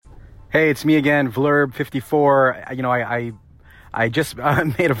Hey, it's me again, Vlurb54. I just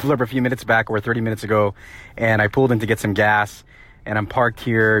made a Vlurb a few minutes back or 30 minutes ago, and I pulled in to get some gas, and I'm parked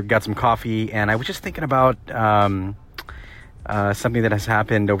here, got some coffee, and I was just thinking about something that has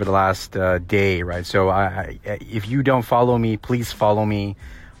happened over the last day, right? So if you don't follow me, please follow me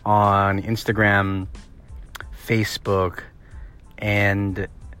on Instagram, Facebook, and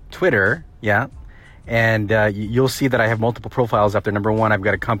Twitter, yeah. And you'll see that I have multiple profiles up there. Number one, I've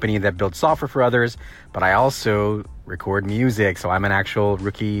got a company that builds software for others, but I also record music. So I'm an actual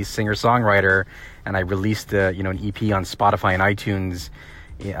rookie singer-songwriter, and I released an EP on Spotify and iTunes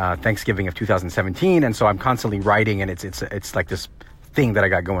Thanksgiving of 2017. And so I'm constantly writing, and it's like this thing that I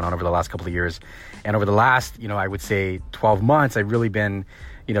got going on over the last couple of years. And over the last, I would say 12 months, I've really been,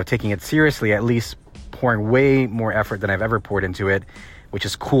 taking it seriously, at least pouring way more effort than I've ever poured into it, which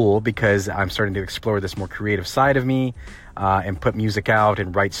is cool because I'm starting to explore this more creative side of me and put music out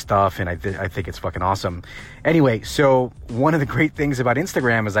and write stuff, and I think it's fucking awesome. Anyway, so one of the great things about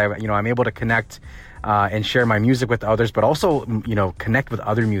Instagram is I'm able to connect and share my music with others, but also connect with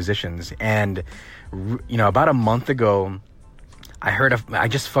other musicians. And about a month ago, I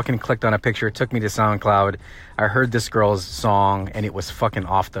just fucking clicked on a picture. It took me to SoundCloud. I heard this girl's song, and it was fucking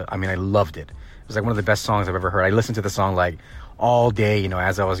I loved it. It was like one of the best songs I've ever heard. I listened to the song like all day,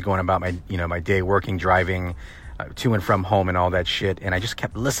 as I was going about my, my day, working, driving to and from home and all that shit. And I just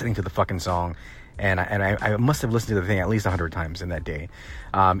kept listening to the fucking song. And I must have listened to the thing at least 100 times in that day.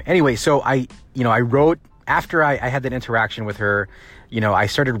 Anyway, so I wrote, after I had that interaction with her, I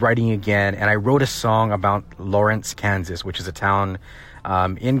started writing again, and I wrote a song about Lawrence, Kansas, which is a town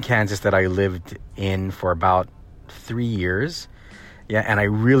in Kansas that I lived in for about 3 years. Yeah, and I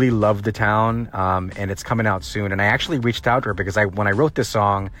really love the town, and it's coming out soon. And I actually reached out to her because when I wrote this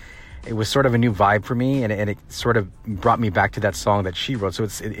song, it was sort of a new vibe for me, and it sort of brought me back to that song that she wrote. So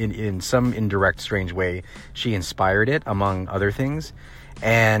it's in some indirect, strange way, she inspired it, among other things.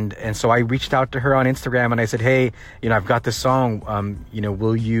 And so I reached out to her on Instagram, and I said, hey, I've got this song.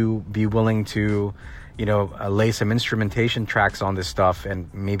 Will you be willing to, lay some instrumentation tracks on this stuff and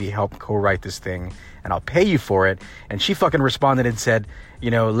maybe help co-write this thing, and I'll pay you for it. And she fucking responded and said,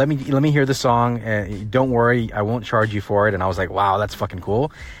 let me hear the song. Don't worry, I won't charge you for it. And I was like, wow, that's fucking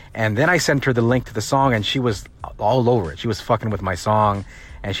cool. And then I sent her the link to the song, and she was all over it. She was fucking with my song,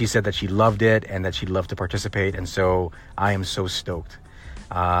 and she said that she loved it and that she'd love to participate. And so I am so stoked.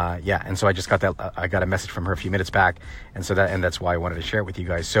 And so I just got I got a message from her a few minutes back. And that's why I wanted to share it with you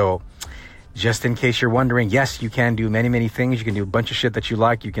guys. So just in case you're wondering, yes, you can do many, many things. You can do a bunch of shit that you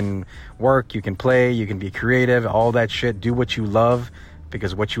like. You can work, you can play, you can be creative, all that shit. Do what you love,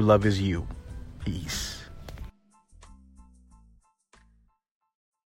 because what you love is you. Peace.